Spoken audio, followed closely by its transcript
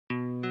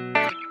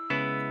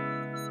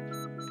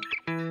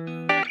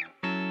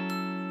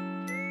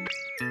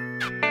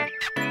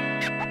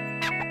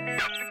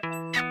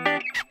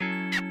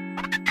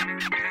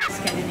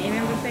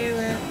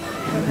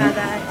had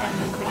that and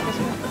the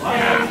Christmas buffet,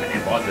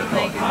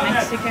 like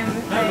Mexican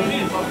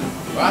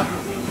buffet.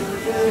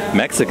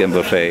 Mexican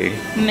buffet?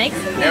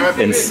 Mexican?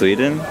 In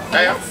Sweden?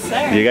 Yes,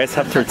 sir. Do you guys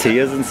have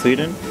tortillas in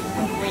Sweden?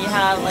 We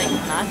have like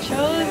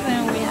nachos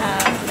and we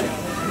have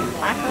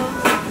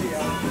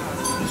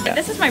tacos. Yeah.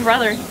 This is my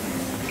brother.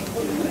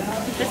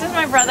 This is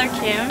my brother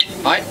Kim.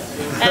 Hi.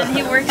 And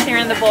he works here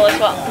in the bowl as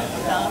well.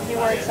 So he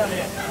works on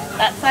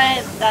that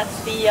side.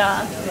 That's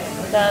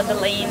the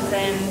lanes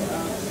and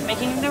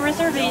making the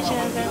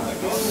reservations. And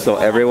so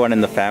everyone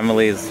in the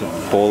family is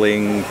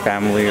bowling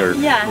family, or?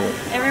 Yeah,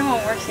 everyone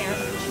works here.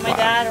 My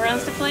dad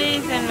runs the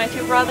place, and my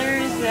two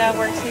brothers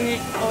works here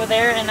over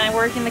there, and I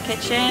work in the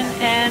kitchen,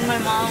 and my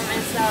mom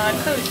is a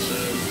coach.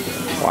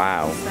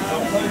 Wow.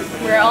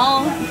 So we're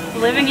all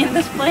living in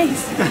this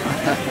place.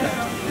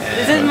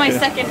 This is my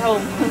second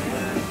home.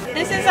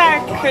 This is our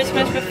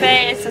Christmas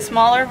buffet. It's a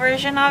smaller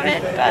version of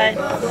it, but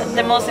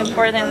the most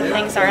important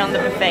things are on the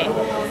buffet.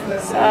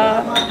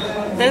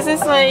 So this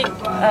is like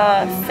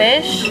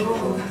fish.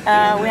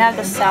 We have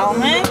the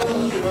salmon,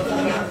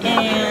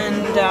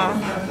 and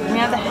we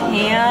have the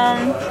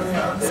ham,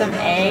 some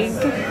egg,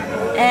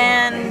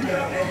 and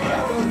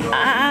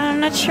I'm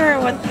not sure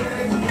what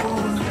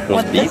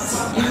beets?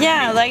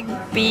 Yeah, like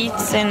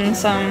beets and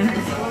some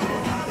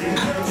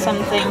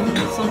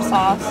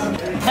sauce.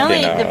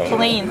 Only the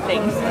plain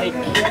things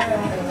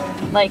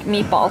like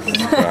meatballs.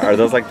 Are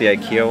those like the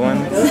IKEA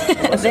ones?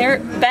 They're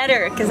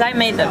better because I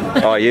made them.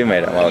 Oh, you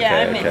made them. Okay, yeah,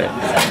 I made them.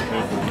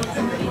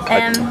 So.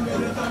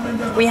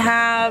 And we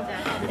have,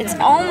 it's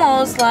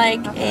almost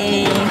like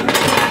a,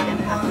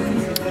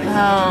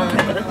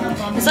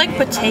 it's like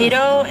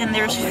potato and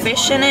there's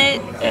fish in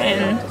it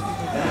and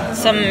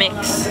some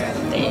mix.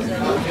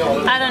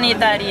 I don't eat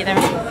that either.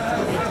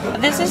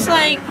 This is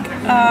like,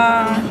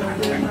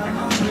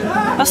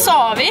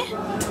 wasabi.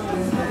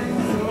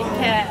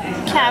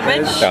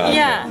 Cabbage. Oh,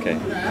 yeah. Okay.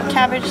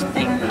 Cabbage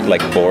thing.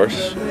 Like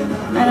borscht?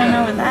 I don't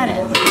know what that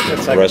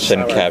is.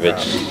 Russian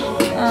cabbage.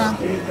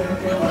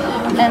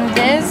 And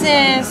this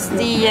is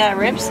the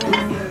ribs.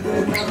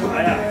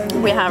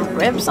 We have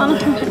ribs on our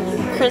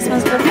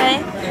Christmas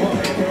buffet.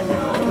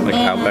 Like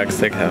Outback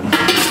Steakhouse.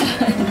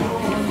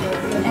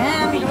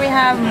 And we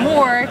have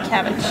more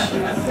cabbage.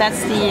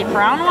 That's the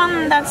brown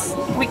one.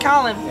 We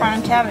call it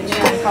brown cabbage.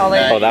 We call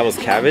it. Oh, that was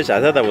cabbage? I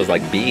thought that was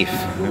like beef.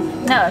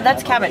 No,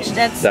 that's cabbage.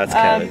 That's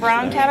cabbage.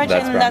 Brown cabbage,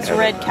 that's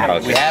red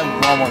cabbage. We have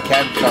one more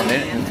cabbage on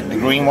it, the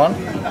green one.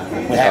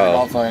 We have it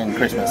also in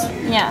Christmas.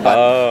 Yeah.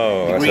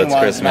 Oh, so it's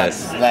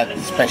Christmas.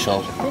 That's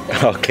special.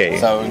 Okay.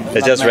 So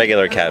it's just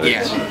regular cabbage.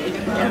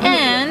 Yeah.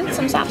 And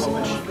some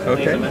sausage.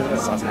 Okay.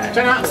 Sausage.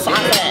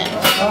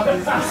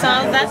 So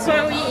that's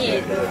what we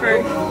eat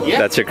for.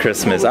 That's your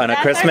Christmas. On a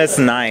Christmas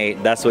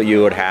night, that's what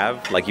you would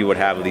have? Like you would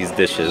have these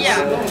dishes?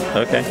 Yeah.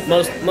 Okay.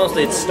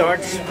 Mostly it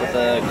starts with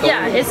a cold.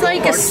 Yeah, it's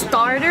like a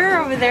starter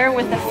over there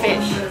with the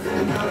fish.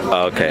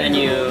 Okay. And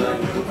you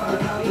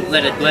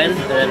let it blend,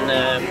 then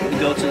we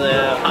go to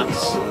the hot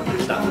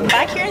stuff.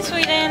 Back here in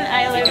Sweden,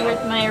 I live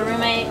with my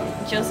roommate,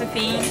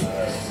 Josephine,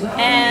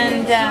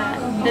 and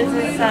this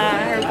is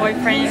her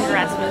boyfriend,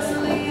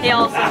 Rasmus. He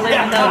also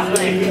lives with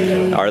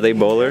us. Are they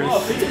bowlers?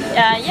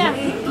 Yeah.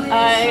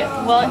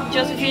 Well,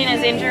 Josephine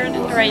is injured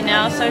right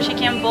now, so she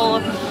can't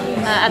bowl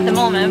at the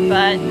moment,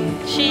 but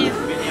she's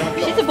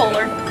a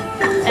bowler.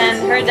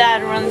 And her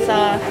dad runs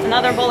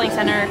another bowling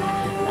center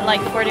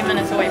like 40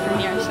 minutes away from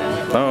here, so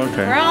Oh,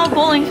 okay. we're all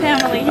bowling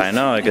families. I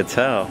know, I could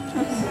tell.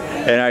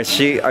 And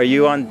are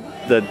you on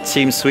the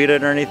Team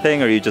Sweden or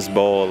anything, or you just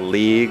bowl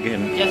league?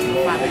 And Just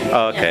for fun.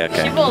 oh, okay, Yeah,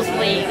 okay. She bowls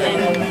league,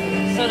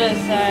 and so does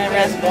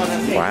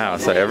Rasmus. Wow,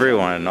 so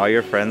everyone, all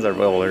your friends are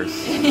bowlers.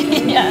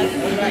 Yes,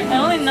 I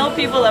only know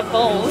people that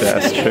bowl.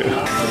 That's true.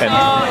 So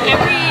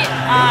every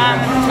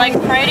like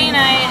Friday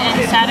night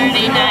and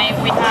Saturday night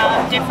we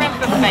have different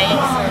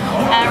buffets.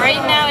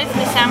 Right now it's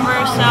December,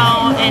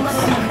 so it's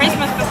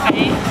Christmas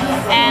buffet,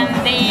 and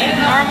they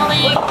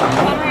normally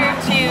come here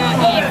to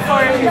eat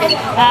for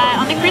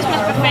on the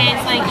Christmas buffet.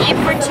 It's like eat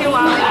for 2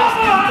 hours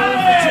and go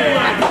for 2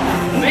 hours.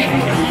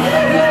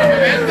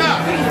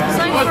 It's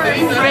like for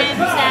friends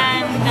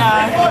and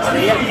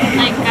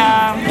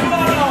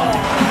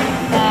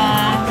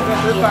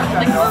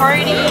like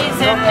parties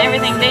and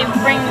everything. They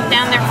bring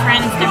down their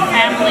friends, their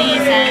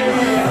families, and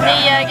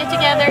they get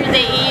together,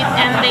 they eat,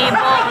 and they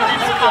bowl, and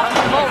it's called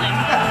bowling.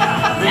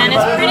 And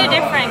it's pretty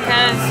different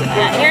because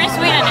here in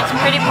Sweden it's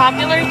pretty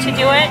popular to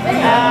do it.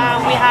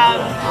 We have,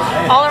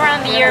 all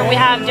around the year, we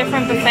have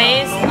different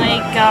buffets,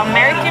 like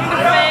American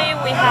buffet,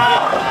 we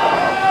have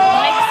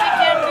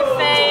Mexican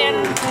buffet,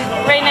 and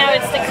right now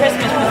it's the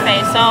Christmas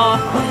buffet. So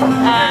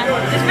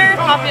it's very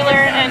popular,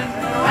 and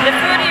the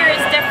food here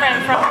is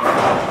different from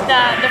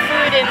the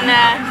food in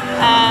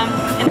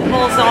the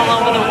bowls all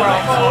over the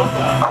world. So.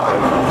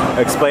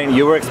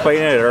 You were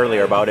explaining it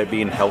earlier about it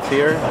being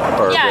healthier?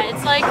 Or yeah,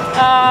 it's like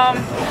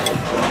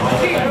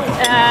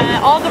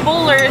all the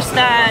bowlers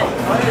that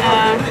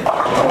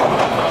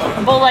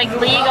Bowling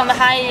league on the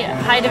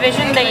high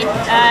division. They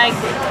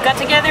got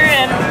together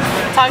and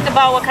talked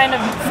about what kind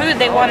of food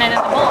they wanted in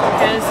the bowl,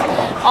 because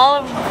all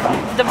of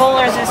the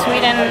bowlers in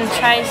Sweden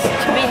tries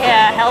to be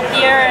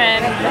healthier,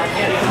 and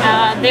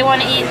they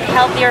want to eat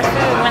healthier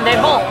food when they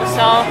bowl.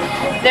 So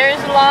there's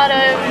a lot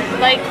of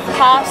like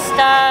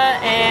pasta,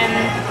 and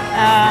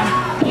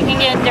you can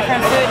get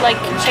different food like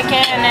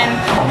chicken, and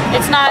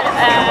it's not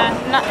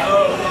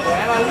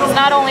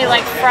only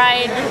like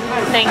fried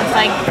things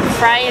like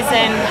fries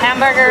and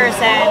hamburgers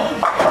and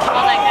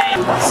all that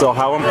kind. So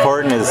how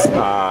important is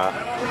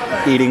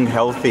eating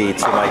healthy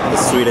to like the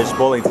Swedish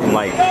bowling team?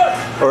 Like,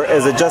 or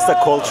is it just a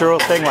cultural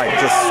thing, like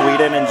just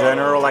Sweden in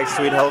general, like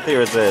sweet healthy,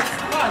 or is it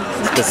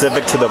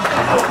specific to the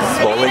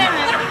bowling?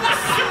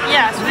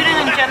 Yeah, Sweden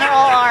in general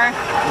are,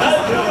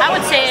 I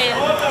would say,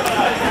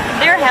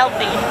 they're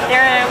healthy.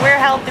 We're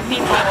healthy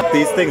people.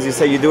 These things, you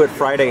say you do it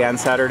Friday and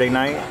Saturday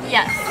night?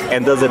 Yes.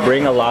 And does it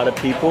bring a lot of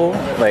people?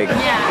 Like,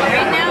 yeah,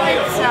 right now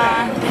it's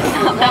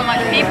not that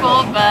much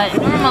people, but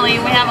normally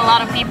we have a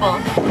lot of people.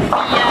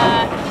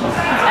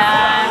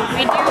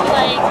 We do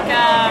like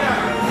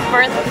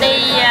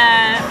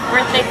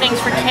birthday things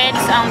for kids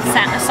on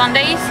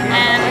Sundays,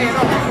 and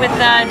with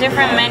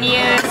different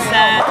menus.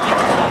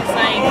 It's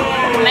like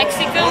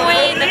Mexican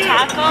way, the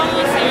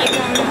tacos, and you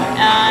can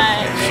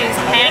choose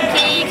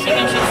pancakes, you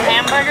can choose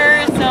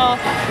hamburgers. So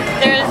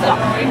there's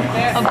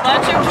a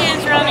bunch of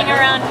kids running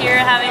around here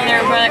having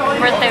their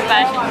birthday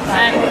fashions,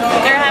 and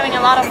they're having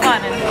a lot of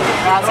fun, and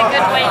it's a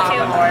good way to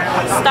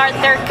start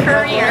their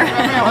career.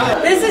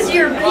 This is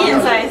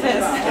European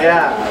sizes.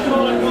 Yeah.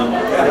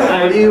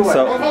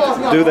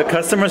 so do the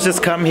customers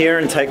just come here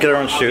and take their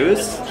own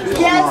shoes?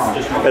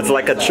 Yes. It's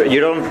like you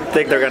don't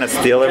think they're gonna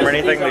steal them or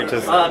anything? They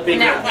just. No, they're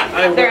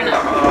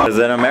not. Because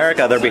in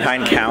America, they're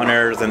behind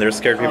counters and they're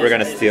scared people are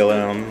gonna steal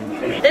them.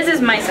 This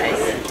is my size.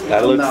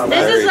 That looks.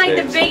 This is like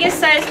big. the biggest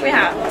size we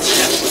have.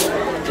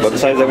 What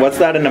size? What's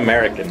that in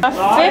American? A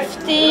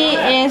 50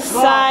 is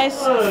size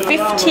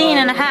 15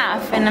 and a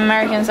half in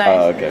American size.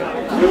 Oh, okay.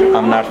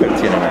 I'm not 15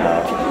 and a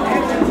half.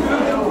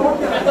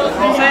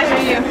 What size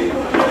are you?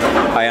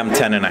 I am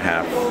 10 and a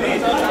half.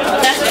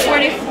 That's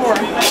 44.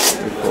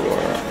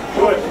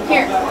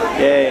 Here.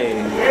 Yay.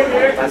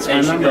 That's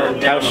my number.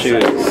 Cow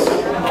shoes.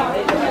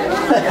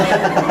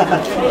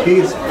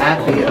 He's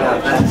happy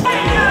about that.